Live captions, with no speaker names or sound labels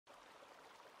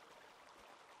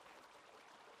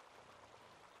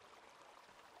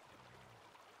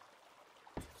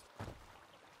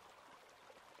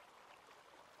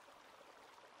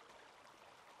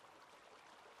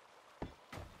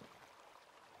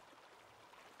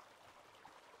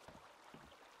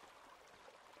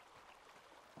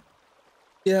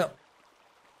Yeah,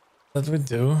 that we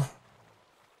do.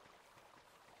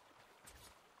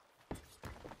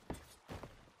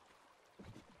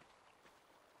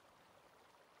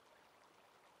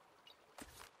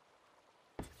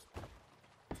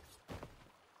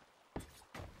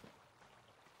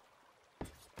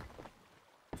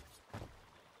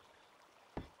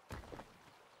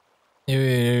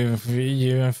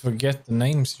 You forget the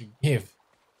names you give.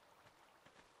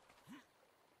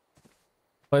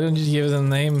 Why don't you give them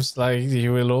names like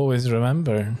you will always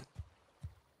remember?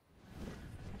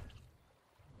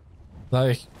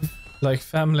 Like, like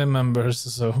family members or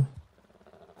so.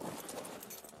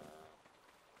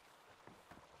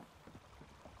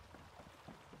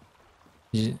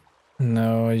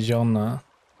 No, Jonna.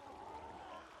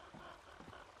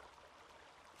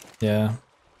 Yeah.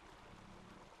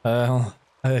 Well,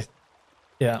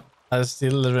 yeah, I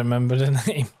still remember the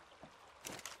name.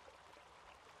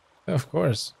 Of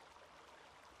course.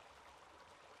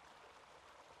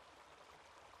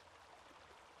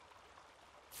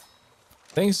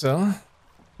 Think so.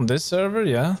 On this server,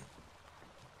 yeah.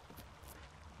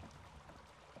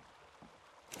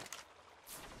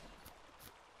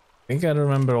 I think I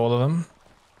remember all of them.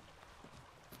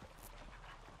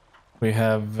 We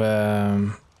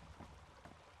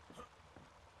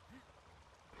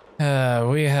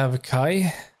have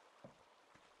Kai.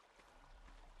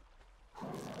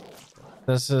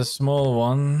 That's a small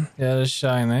one. Yeah, it's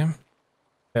shiny.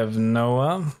 We have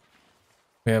Noah.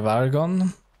 We have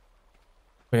Argon.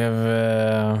 We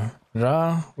have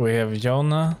Ra. We have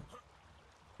Jonah.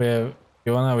 We have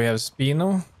Jonah. We have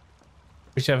Spino,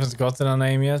 which I haven't gotten a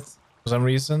name yet for some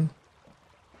reason.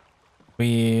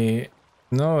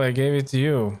 No, I gave it to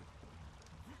you.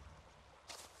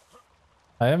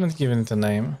 I haven't given it a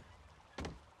name.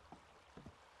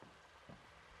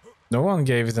 No one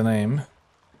gave it a name.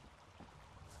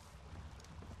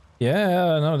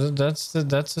 Yeah, no, that's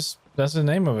the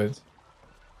name of it.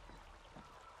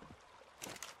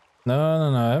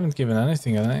 No, I haven't given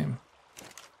anything a name.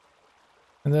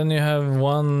 And then you have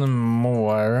one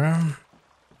more.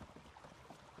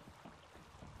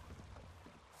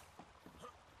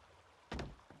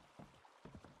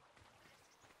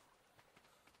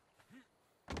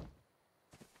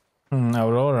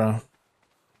 Aurora.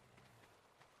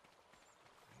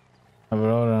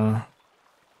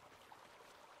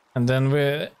 And then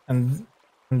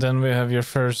we have your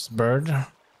first bird.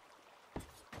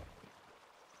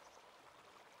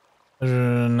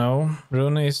 No,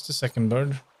 Rune is the second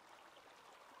bird.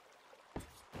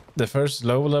 The first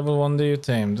low level one that you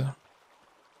tamed.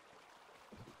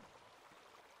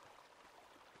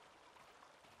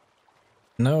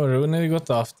 No, Rune got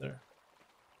after.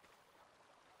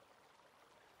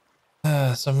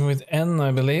 Something with N,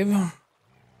 I believe.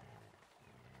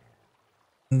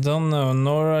 Don't know.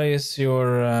 Nora is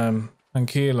your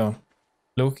Ankylo.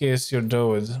 Loki is your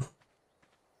Doed.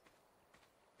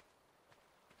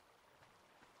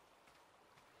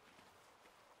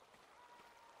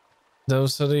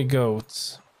 Those are the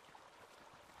goats.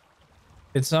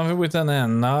 It's something with an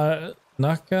N.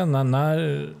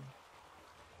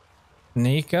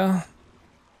 Nika?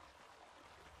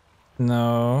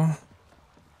 No.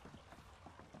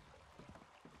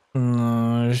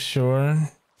 No, sure.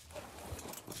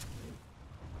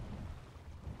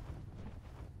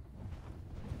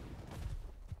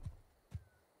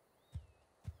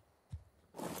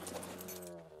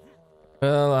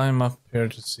 Well, I'm up here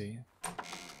to see.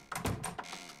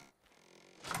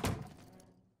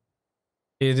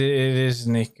 It is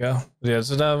Nika. Yeah,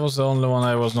 so that was the only one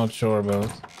I was not sure about.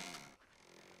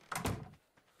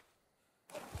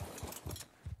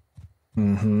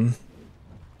 Mm-hmm.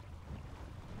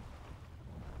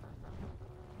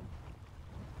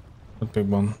 A big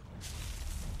one.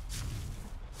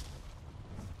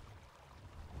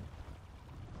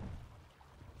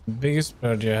 The biggest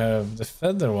bird you have, the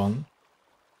feather one.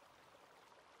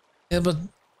 Yeah, but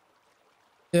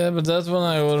that one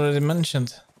I already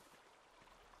mentioned.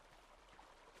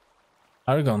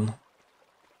 Argon.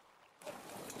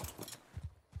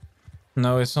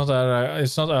 No, it's not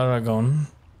Aragon.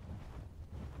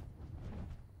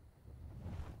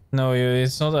 No,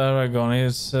 it's not Aragon.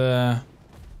 It's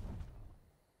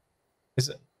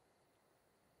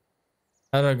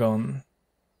Aragon.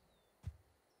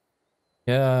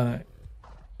 Yeah,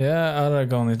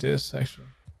 Aragon it is actually.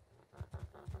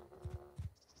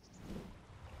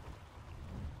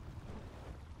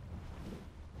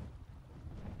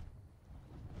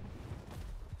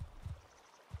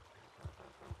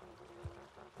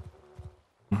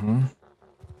 Mm-hmm.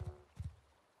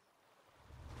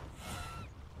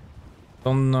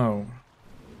 Don't know.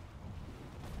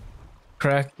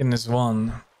 Kraken is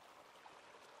one.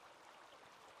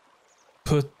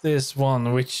 Put this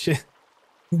one, which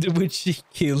he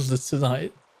killed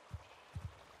tonight.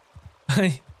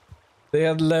 They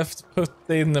had left Putte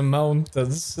in the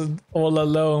mountains all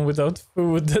alone without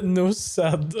food and no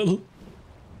saddle.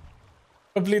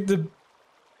 Probably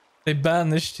they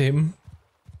banished him.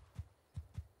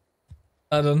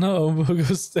 I don't know,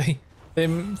 because they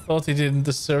thought he didn't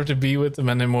deserve to be with them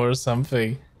anymore or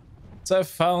something. So I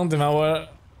found him.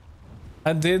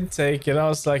 I did take it. I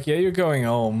was like, yeah, you're going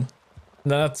home.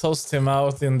 And then I tossed him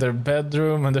out in their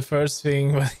bedroom, and the first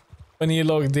thing when he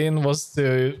logged in was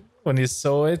when he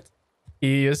saw it,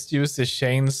 he just used his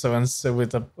chainsaw and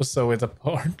saw it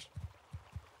apart.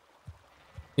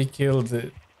 He killed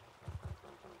it.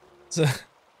 So,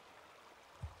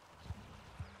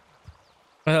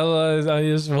 well, I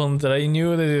just wanted. I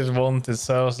knew that it wanted,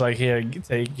 so I was like, "Here,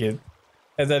 take it."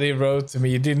 And then he wrote to me,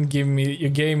 "You didn't give me. You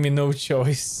gave me no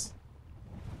choice."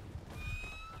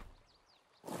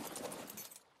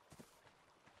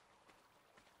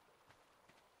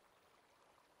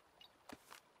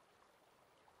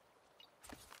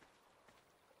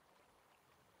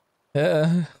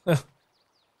 Yeah,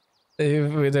 they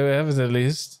have it at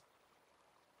least.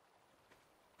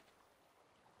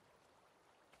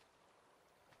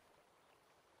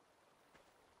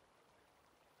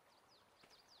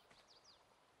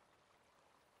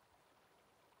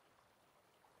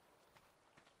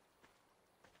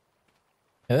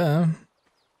 Yeah.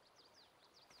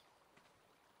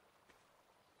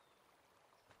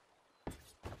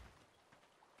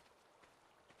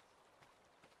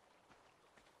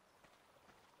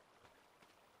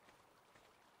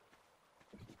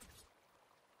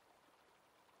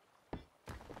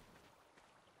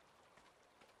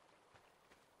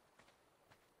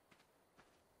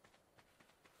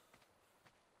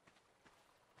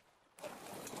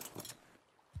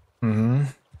 Mm-hmm.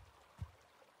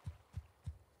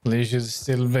 You should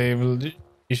still be able to,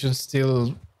 you should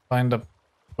still find a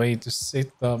way to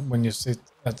sit up when you sit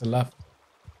at the left.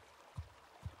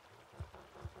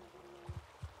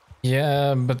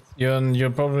 Yeah, but you're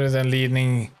probably then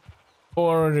leaning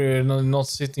forward, you're not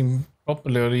sitting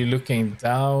properly, or you're looking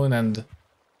down and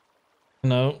you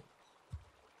know.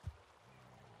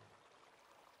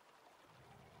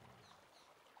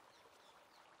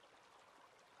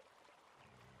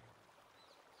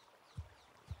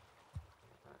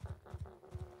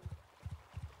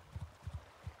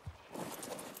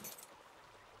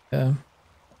 Yeah.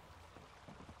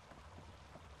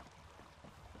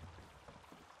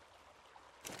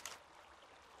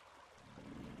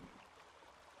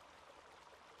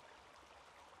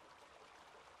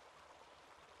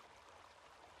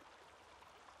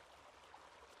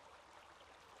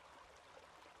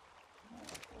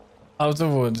 Out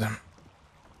of wood.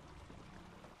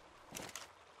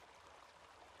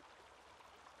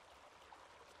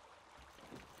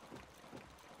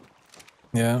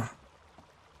 Yeah.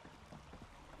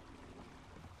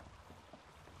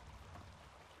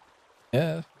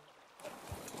 Yeah.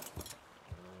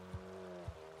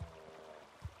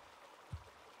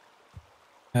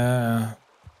 Yeah.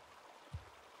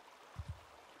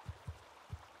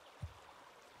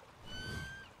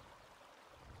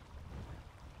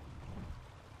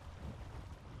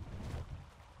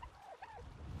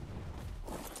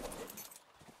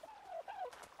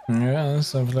 Yeah,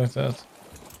 something like that.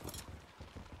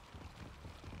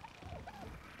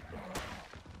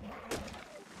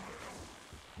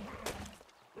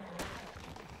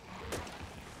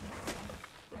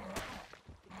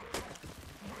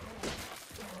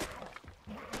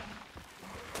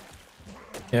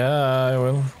 Yeah, I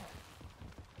will.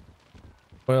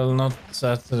 Well, not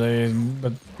Saturday,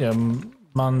 but yeah,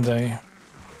 Monday.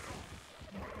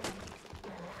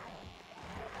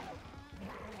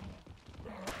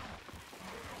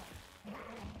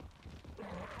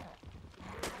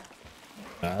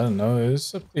 I don't know,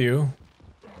 it's up to you.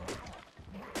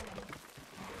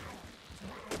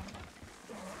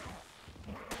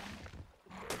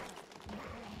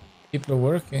 People are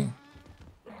working.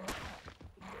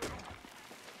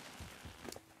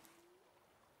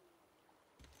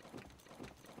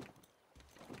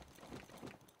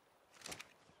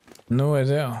 No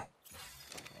idea.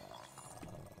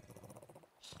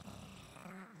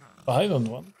 I don't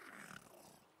want.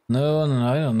 No,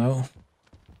 I don't know.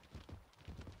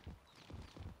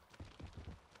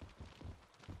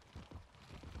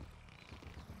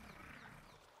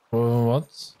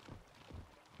 What?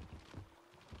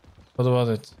 What about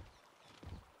it?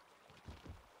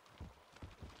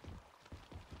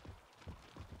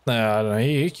 Nah, I don't know.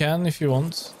 You can if you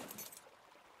want.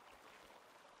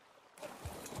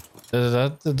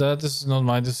 That is not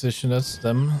my decision, that's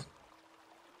them.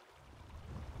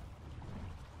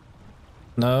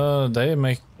 No, they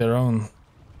make their own.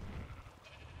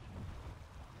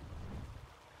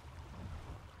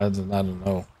 I don't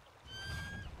know.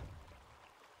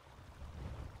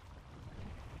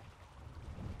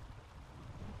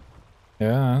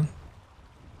 Yeah.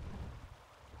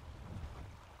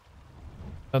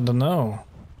 I don't know.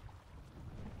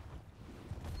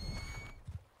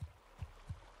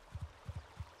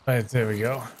 Right, there we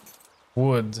go.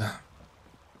 Wood.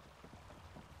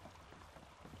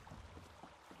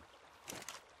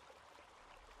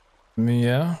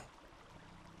 Yeah.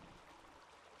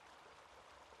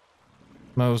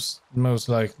 Most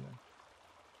likely.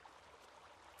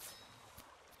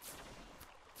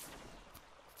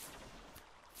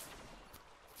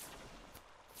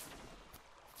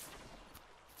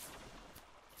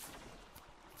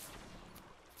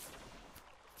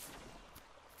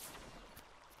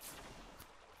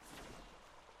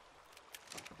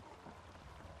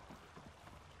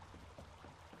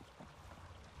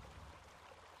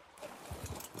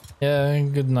 Yeah,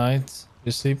 good night.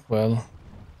 You sleep well.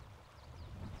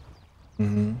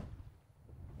 Mm-hmm.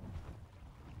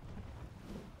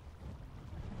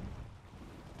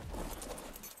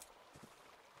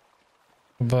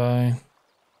 Goodbye.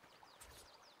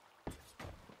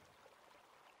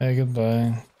 Hey,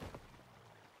 goodbye.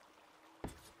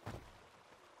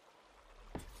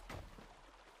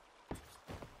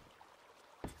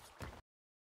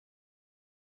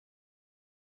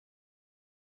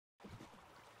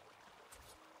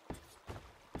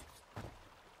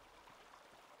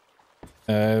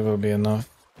 It will be enough.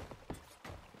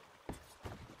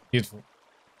 Beautiful.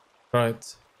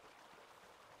 Right.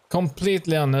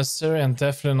 Completely unnecessary and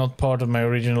definitely not part of my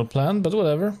original plan, but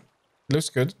whatever. Looks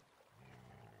good.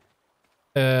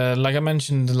 Like I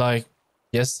mentioned, like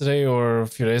yesterday or a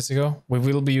few days ago, we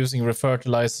will be using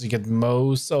refertilizer to get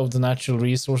most of the natural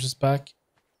resources back.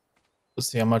 We'll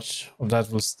see how much of that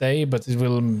will stay, but it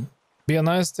will be a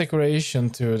nice decoration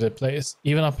to the place,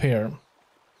 even up here.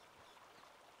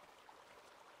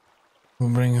 We'll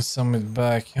bring a summit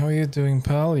back. How are you doing,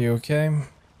 pal? You okay?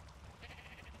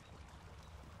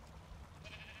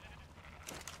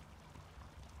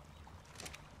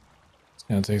 It's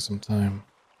gonna take some time.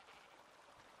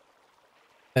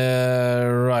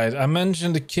 Right. I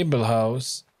mentioned the kibble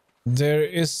house. There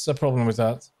is a problem with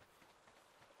that.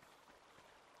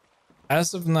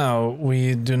 As of now,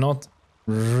 we do not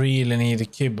really need a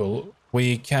kibble.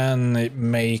 We can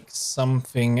make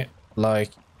something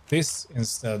like this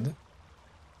instead.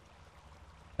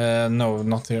 No,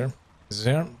 not here. Is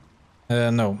it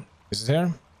here? No. Is it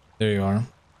here? There you are.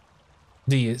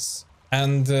 These.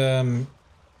 And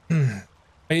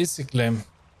basically...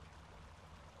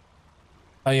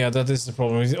 yeah, that is the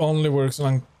problem. It only works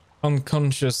on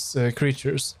unconscious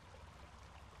creatures.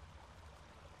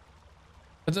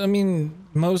 But I mean,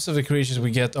 most of the creatures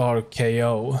we get are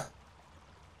KO.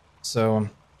 So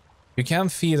you can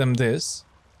feed them this.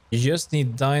 You just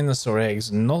need dinosaur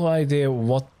eggs. No idea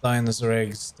what dinosaur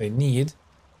eggs they need.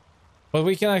 But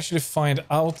we can actually find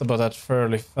out about that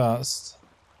fairly fast.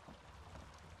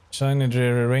 Shiny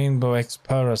Dreary Rainbow X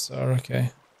Parasaur,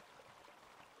 okay.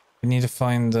 We need to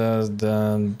find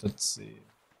the let's see.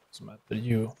 What's the matter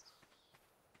you?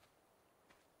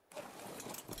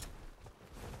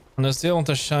 And I still want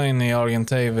a shiny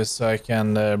Argentavis so I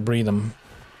can breed them.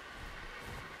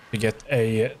 To get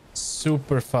a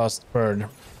super fast bird.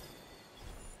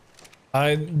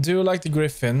 I do like the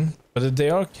Griffin, but they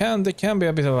can be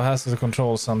a bit of a hassle to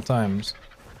control sometimes.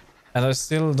 And I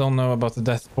still don't know about the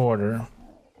Death Border.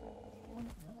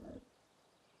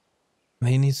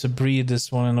 He needs to breed this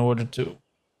one in order to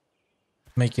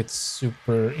make it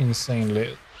super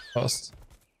insanely fast.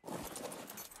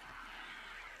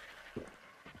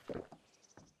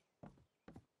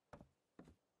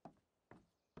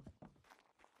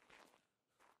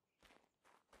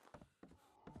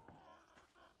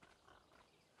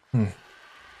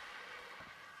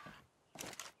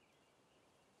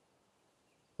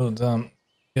 Oh damn.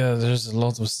 Yeah, there's a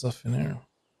lot of stuff in here.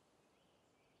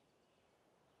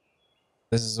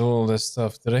 This is all this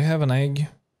stuff. Do they have an egg?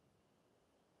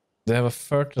 They have a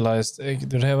fertilized egg.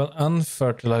 Do they have an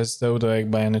unfertilized dodo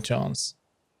egg by any chance?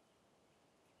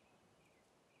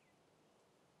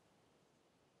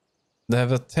 They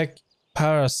have a tech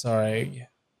parasaur egg.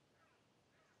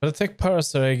 But a tech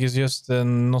parasaur egg is just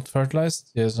not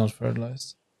fertilized? Yeah, it's not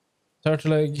fertilized.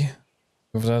 Turtle egg.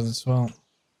 With that as well.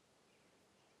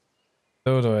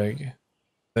 Dodo egg.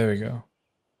 There we go.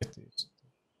 Get these.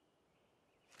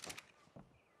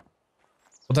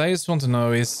 What I just want to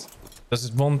know is Does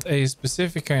it want a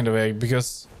specific kind of egg?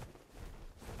 Because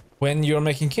when you're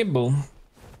making kibble,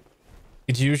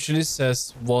 it usually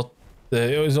says what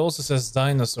it also says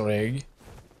dinosaur egg.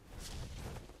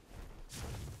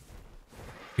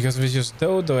 Because if it's just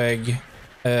dodo egg,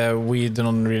 we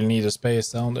don't really need a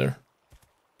space down there.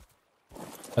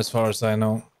 As far as I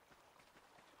know.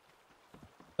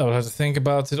 I will have to think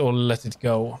about it or let it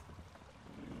go.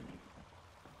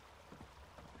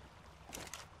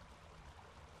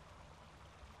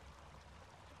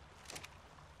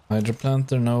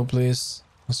 Hydroplanter, no please.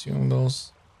 Assume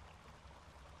those.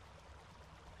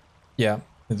 Yeah,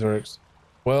 it works.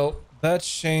 Well, that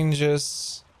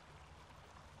changes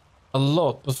a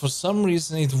lot, but for some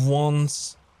reason it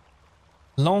wants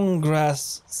long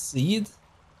grass seed.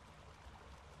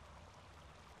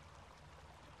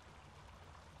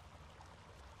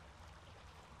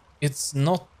 It's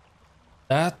not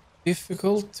that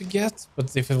difficult to get,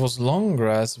 but if it was long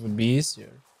grass, it would be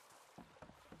easier.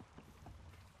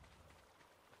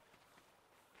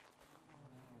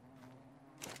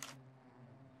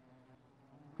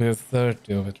 We have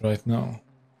 30 of it right now.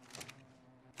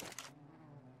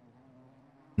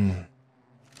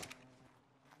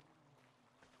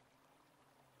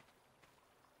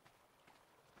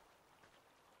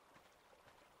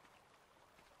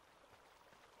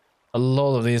 A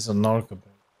lot of these are narco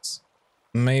berries.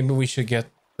 Maybe we should get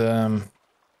I'm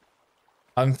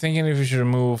thinking if we should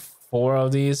remove 4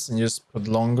 of these and just put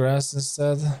long grass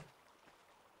instead.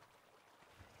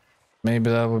 Maybe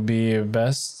that would be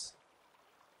best.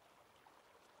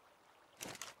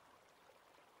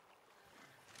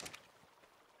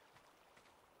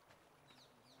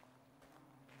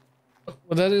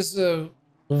 Well, that is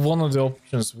one of the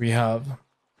options we have.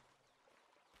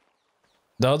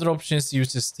 The other option is to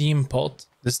use the steam pot.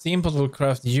 The steam pot will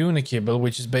craft unikibble,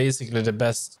 which is basically the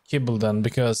best kibble then,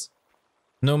 because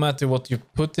no matter what you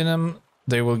put in them,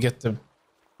 they will get the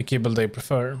kibble they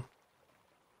prefer.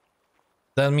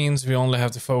 That means we only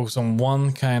have to focus on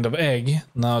one kind of egg.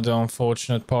 Now the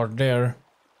unfortunate part there,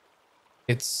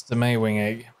 it's the Maywing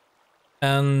egg.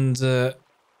 And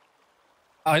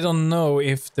I don't know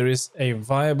if there is a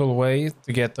viable way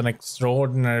to get an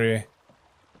extraordinary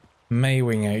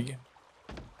Maywing egg.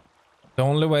 The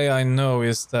only way I know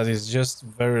is that it's just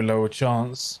very low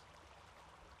chance.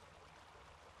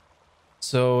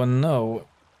 So no.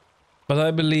 But I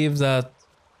believe that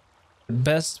the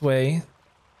best way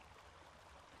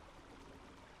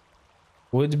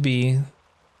would be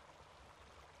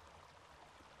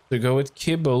to go with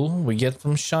kibble we get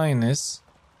from shinies,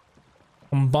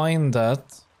 combine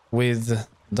that with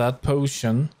that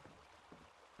potion,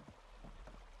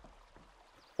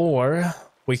 or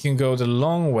we can go the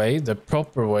long way, the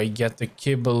proper way, get the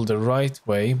kibble the right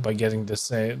way by getting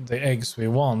the eggs we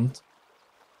want.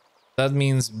 That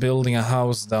means building a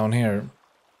house down here.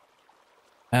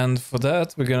 And for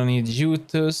that we're gonna need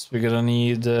Utus, we're gonna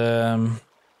need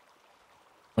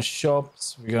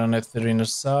shops, we're gonna need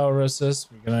Tyrannosauruses,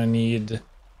 we're gonna need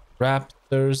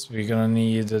raptors, we're gonna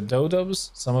need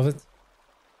dodos, some of it.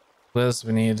 What else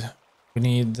we need? We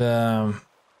need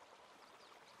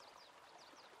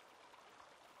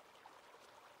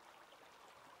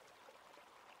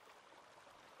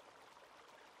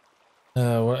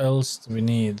what else do we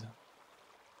need?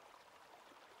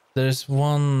 There's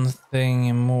one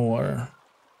thing more.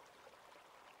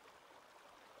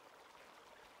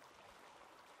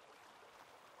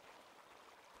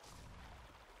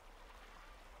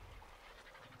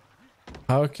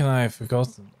 How can I have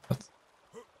forgotten that?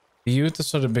 The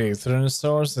Utus are the big,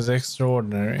 Tyrannosaurus is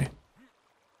extraordinary.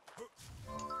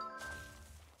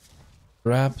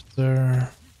 Raptor.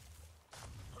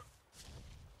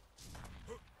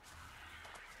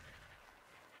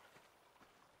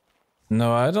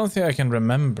 No, I don't think I can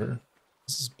remember.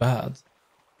 This is bad.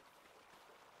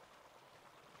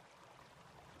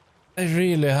 I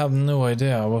really have no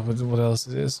idea what else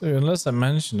it is, unless I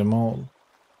mentioned them all.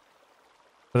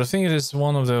 But I think it is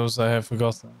one of those I have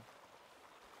forgotten.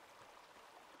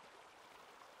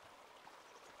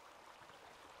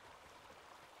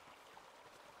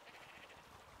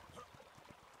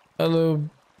 Hello,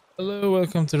 hello,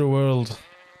 welcome to the world.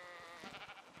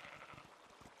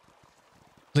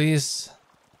 Please,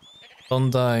 don't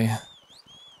die.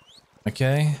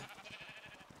 Okay?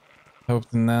 Hope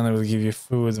the nanny will give you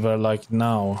food, but like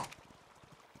now.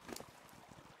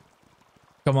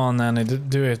 Come on, nanny,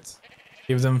 do it.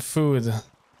 Give them food.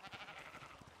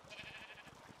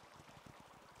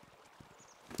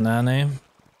 Nanny?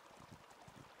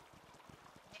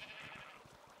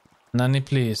 Nanny,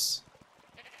 please.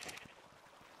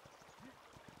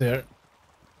 There.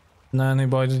 Nanny,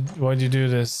 why'd you do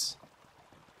this?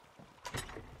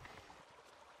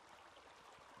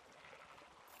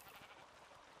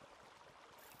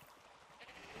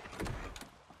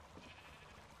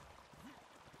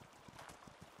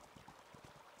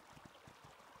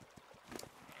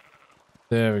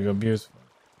 There we go, beautiful.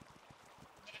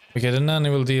 Okay, the nanny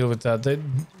will deal with that.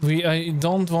 I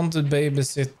don't want to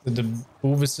babysit the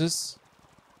boovises.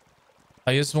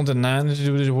 I just want the nanny to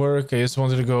do the work. I just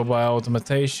wanted to go by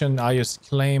automation. I just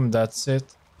claim that's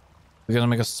it. We're gonna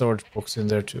make a storage box in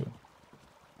there too.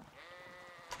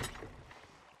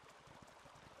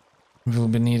 We'll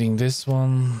be needing this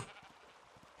one.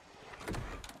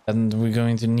 And we're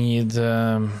going to need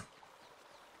some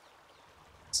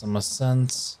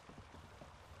ascents.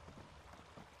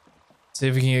 See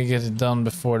if we can get it done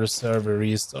before the server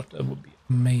restart. That would be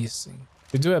amazing.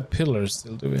 We do have pillars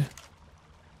still, do we?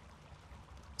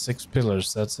 6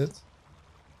 pillars, that's it.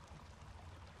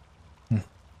 But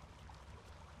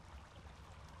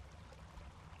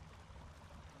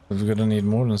we're gonna need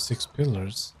more than 6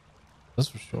 pillars. That's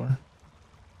for sure.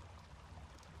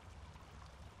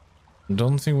 I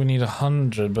don't think we need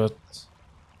 100, but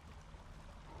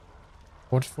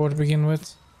 44 to begin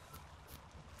with.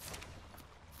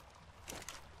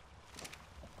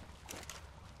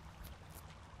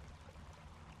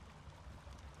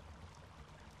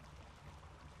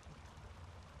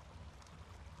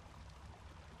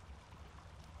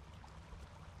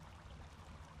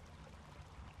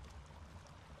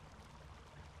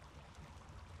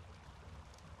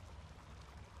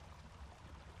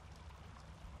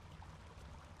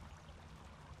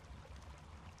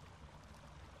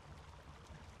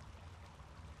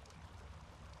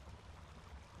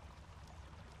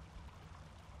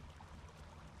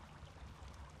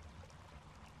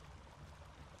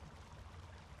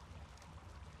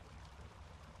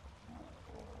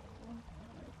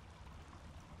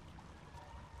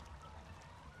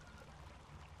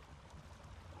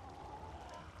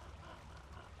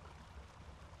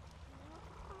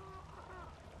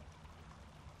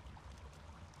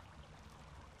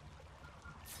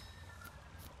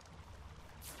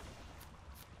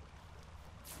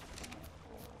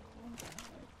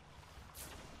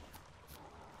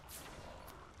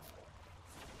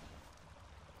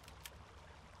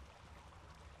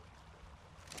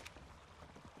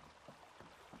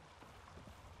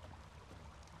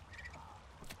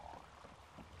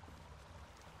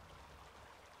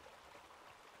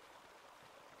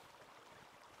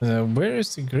 Where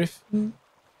is the griffin?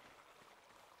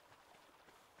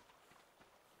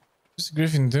 What's the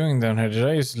griffin doing down here? Did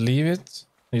I just leave it?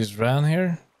 I just ran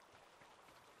here?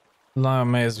 Now I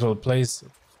may as well place it.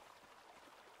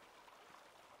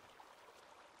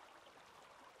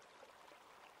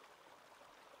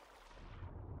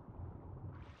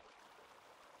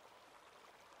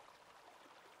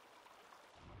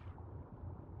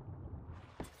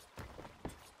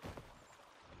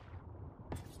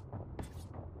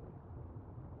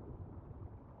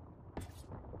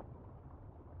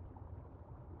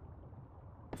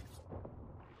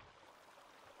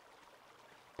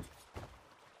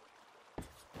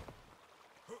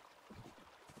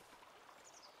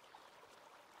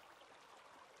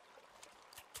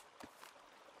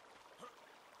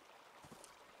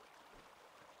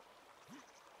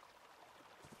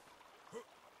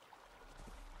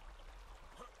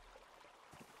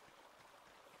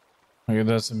 Okay,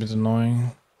 that's a bit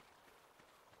annoying.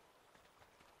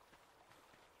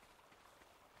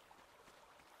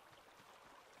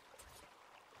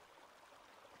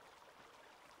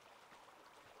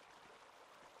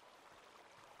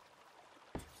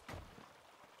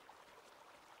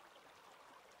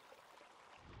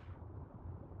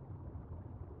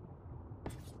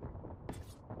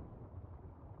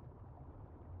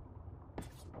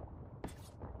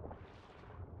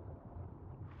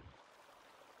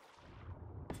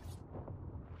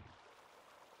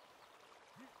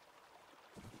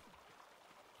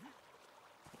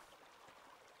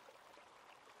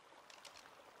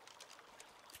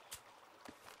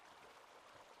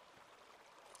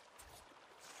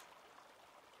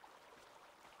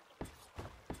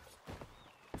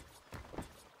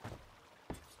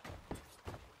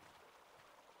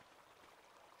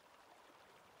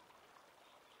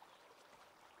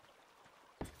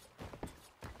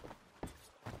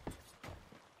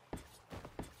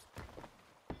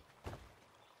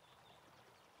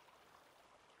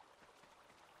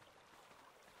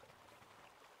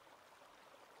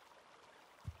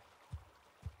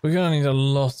 We're gonna need a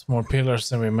lot more pillars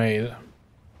than we made.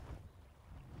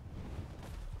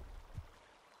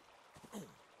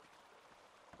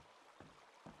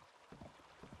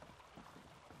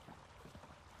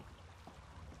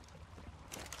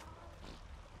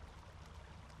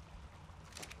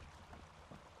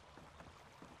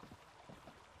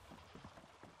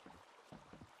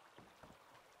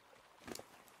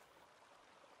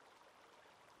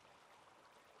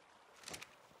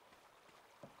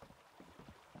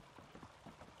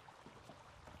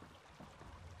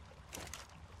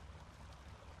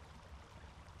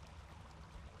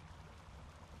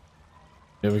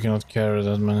 Yeah, we cannot carry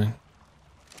that many.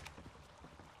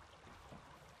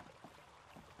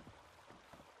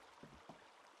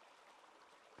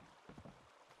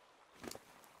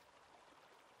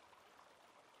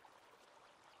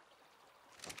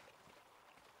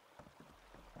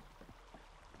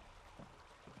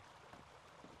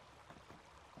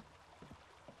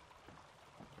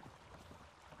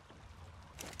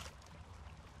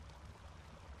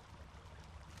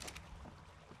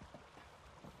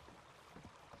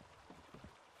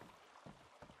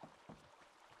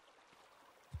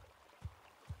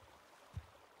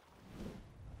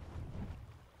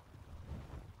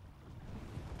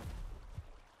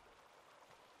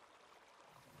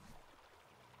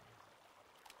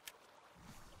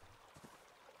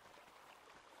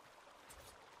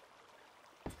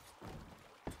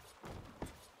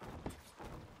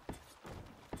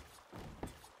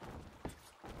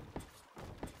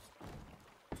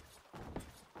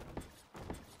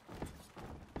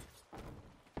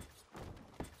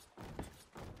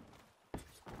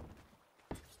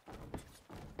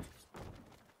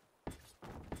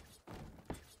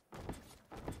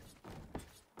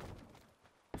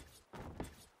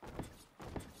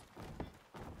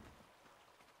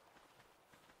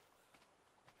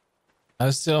 I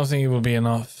still don't think it will be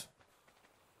enough.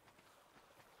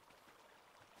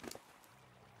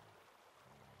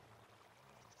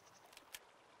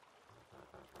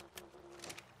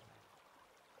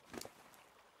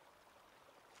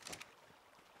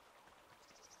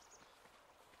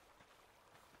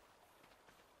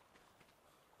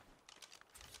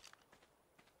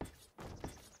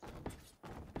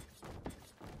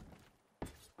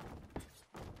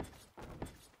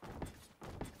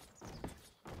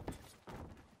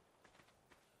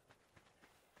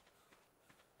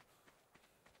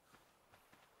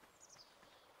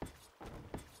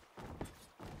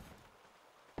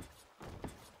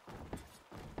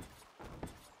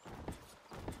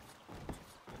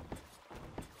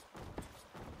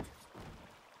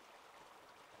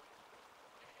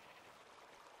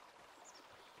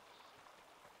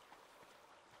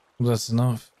 That's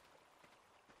enough.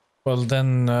 Well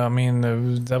then, I mean,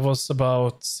 that was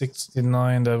about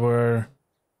 69 that were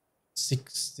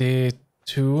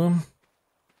 62.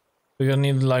 We're gonna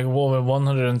need like over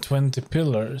 120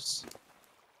 pillars.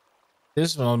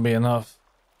 This will not be enough.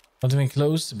 Not even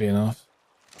close to be enough.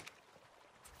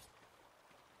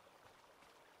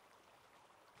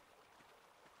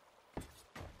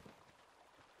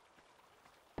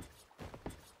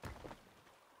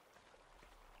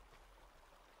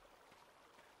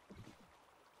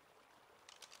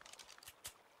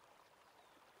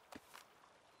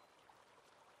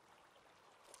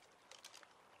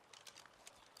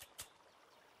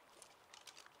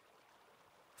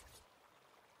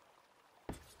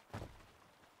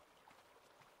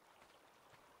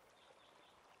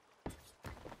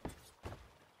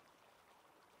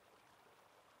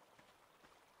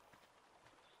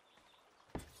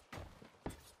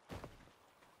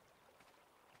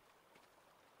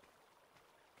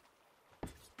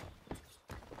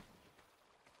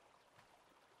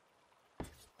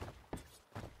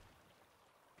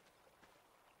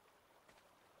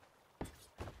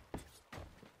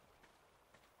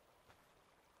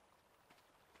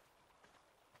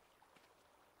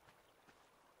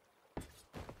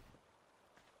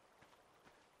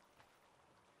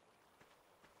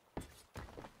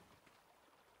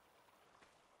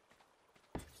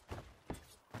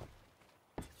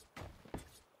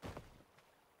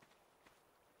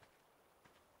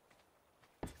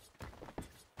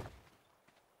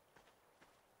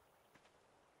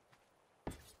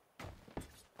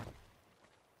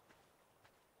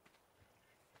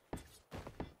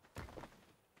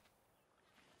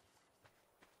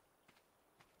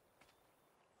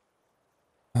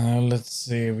 Let's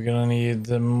see, we're gonna need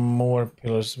more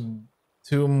pillars.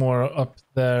 2 more up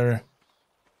there,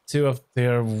 2 up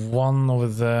there, 1 over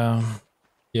there.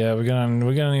 Yeah, we're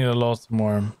gonna need a lot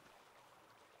more.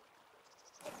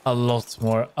 A lot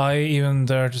more. I even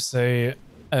dare to say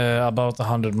about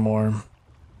 100 more.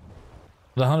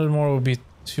 The 100 more would be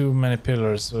too many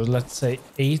pillars, so let's say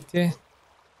 80.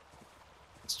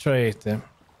 Let's try 80.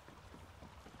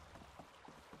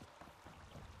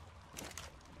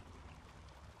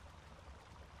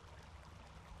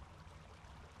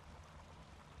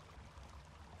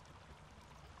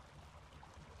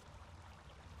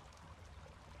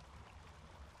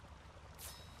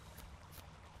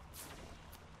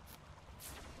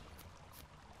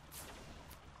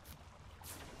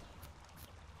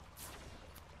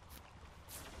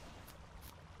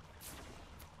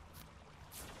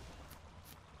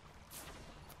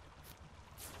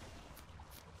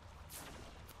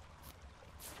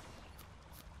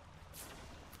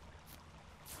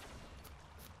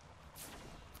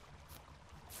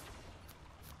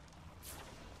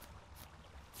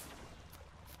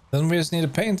 Then we just need to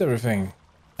paint everything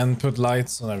and put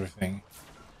lights on everything.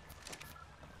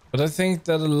 But I think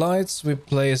that the lights we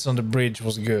placed on the bridge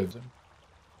was good.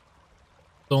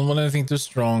 Don't want anything too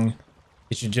strong.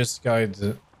 It should just guide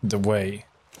the way.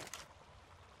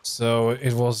 So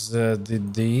it was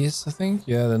these, I think.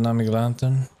 Yeah, the dynamic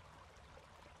lantern.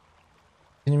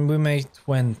 Can we make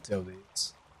 20 of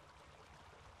these?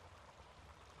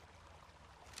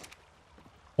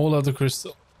 All out of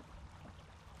crystal.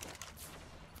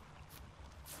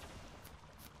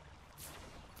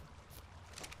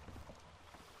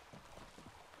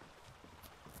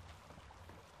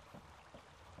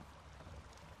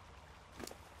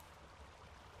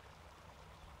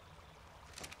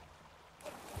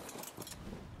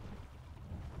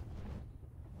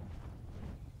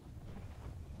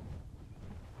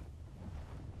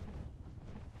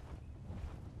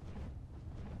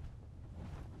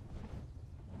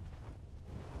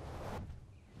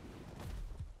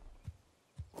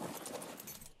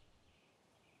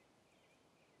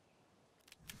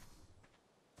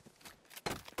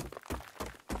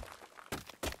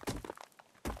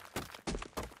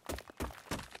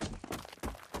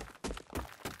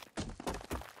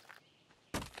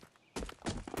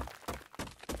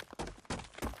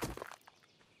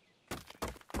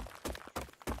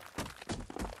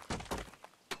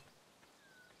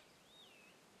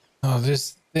 Oh,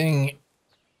 this thing,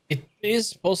 it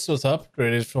is possible to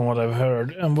upgrade it from what I've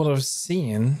heard and what I've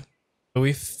seen. But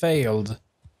we failed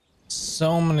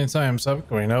so many times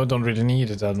upgrading. I don't really need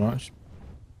it that much.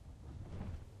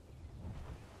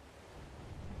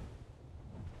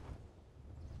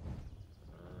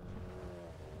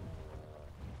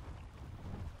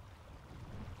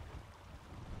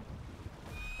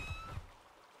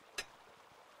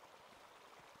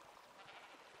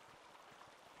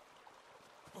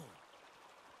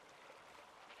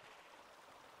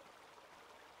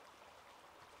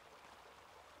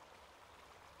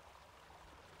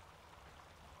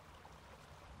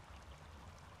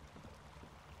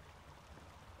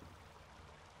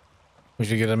 We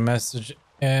should get a message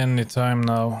anytime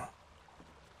now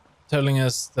telling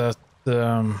us that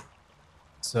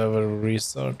server will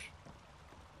restart.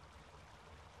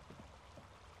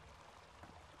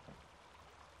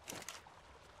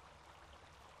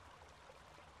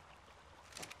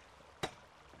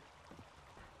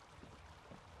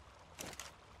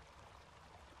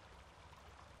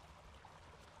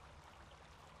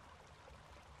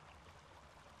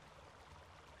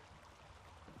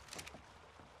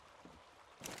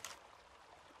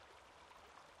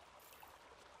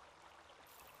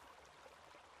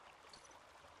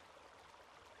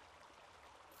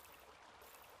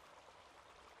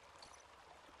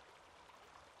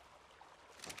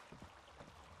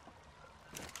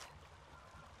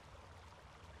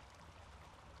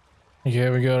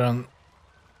 Okay, we got an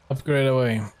upgrade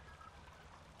away.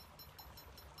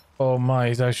 Oh my,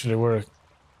 it actually worked.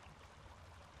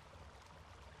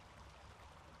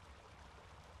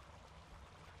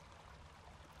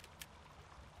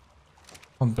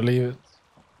 Can't believe it.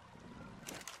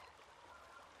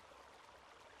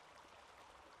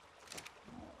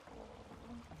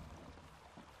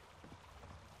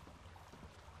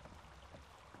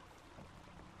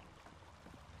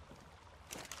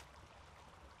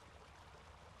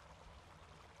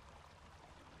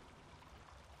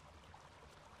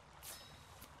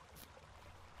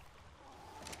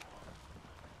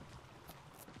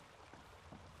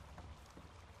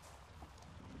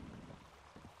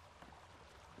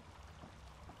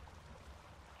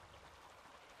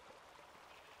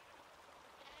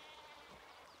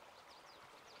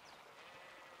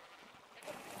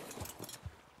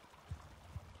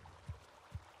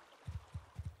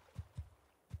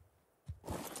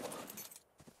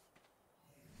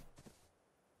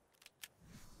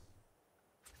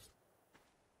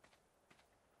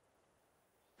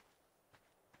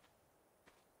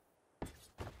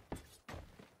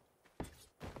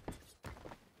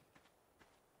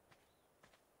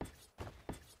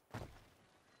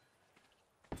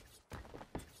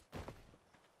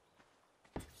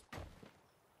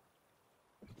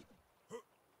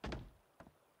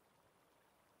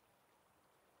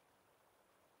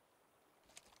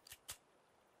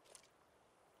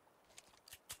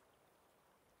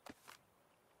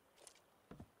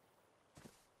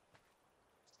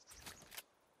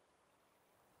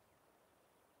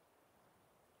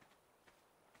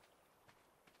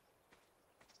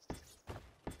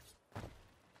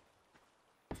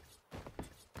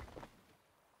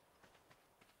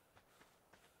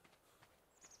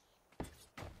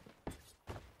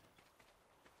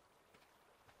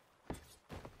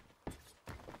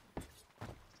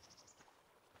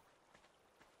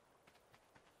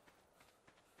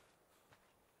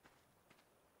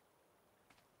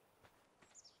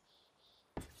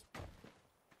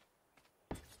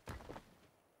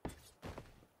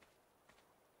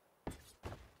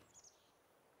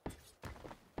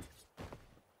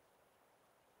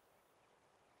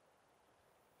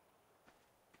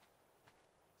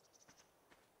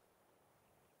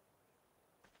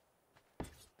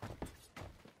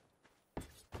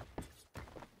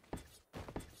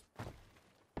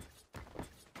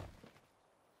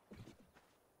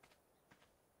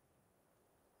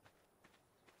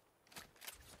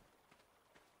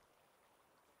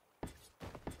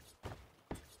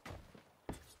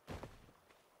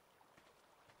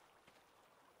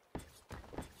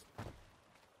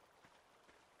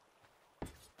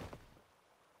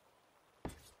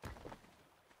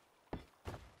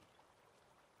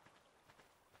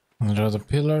 And there are the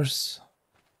pillars.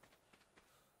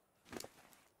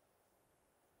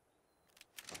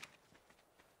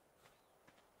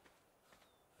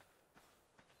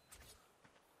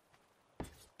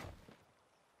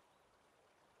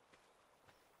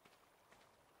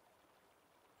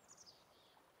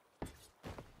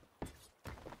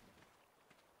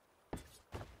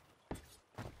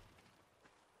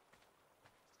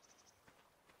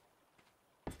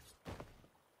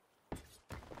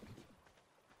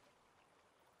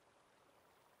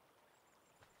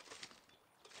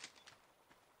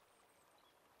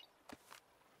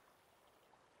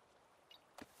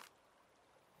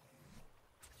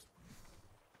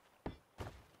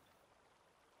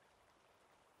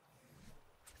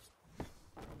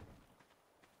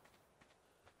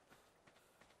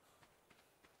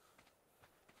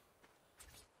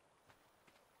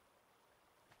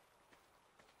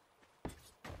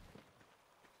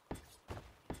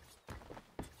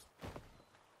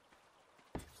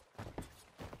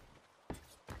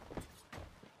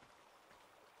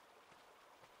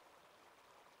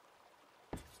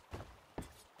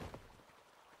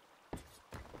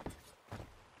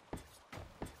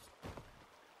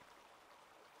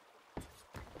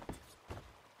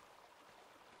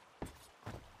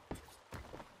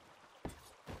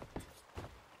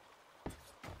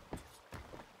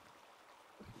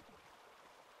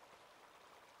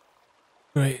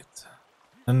 Great.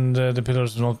 And the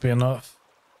pillars will not be enough.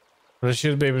 But I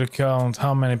should be able to count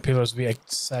how many pillars we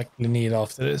exactly need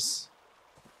after this.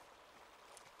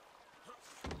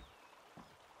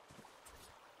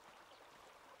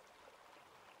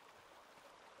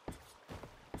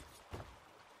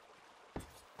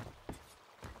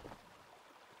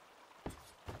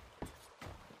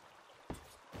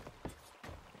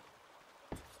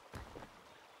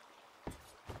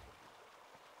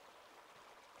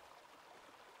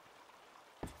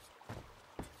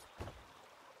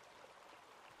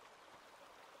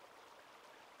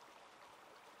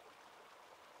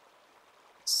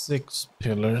 Six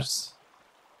pillars.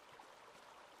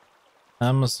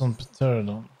 Amazon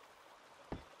Peterdon.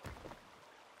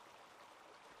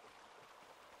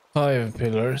 5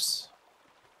 pillars.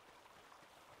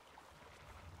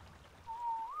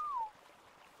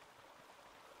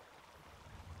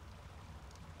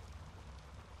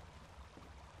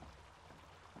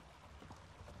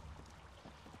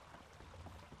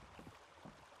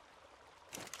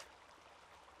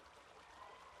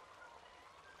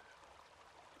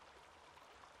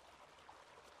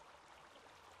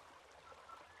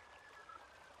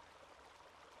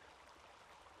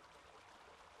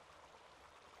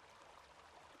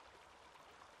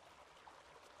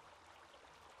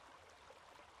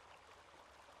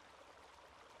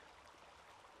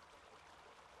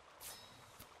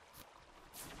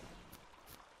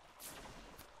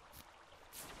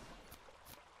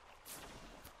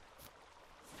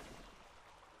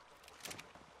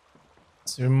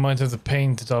 So we might have to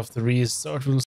paint it after restart. We'll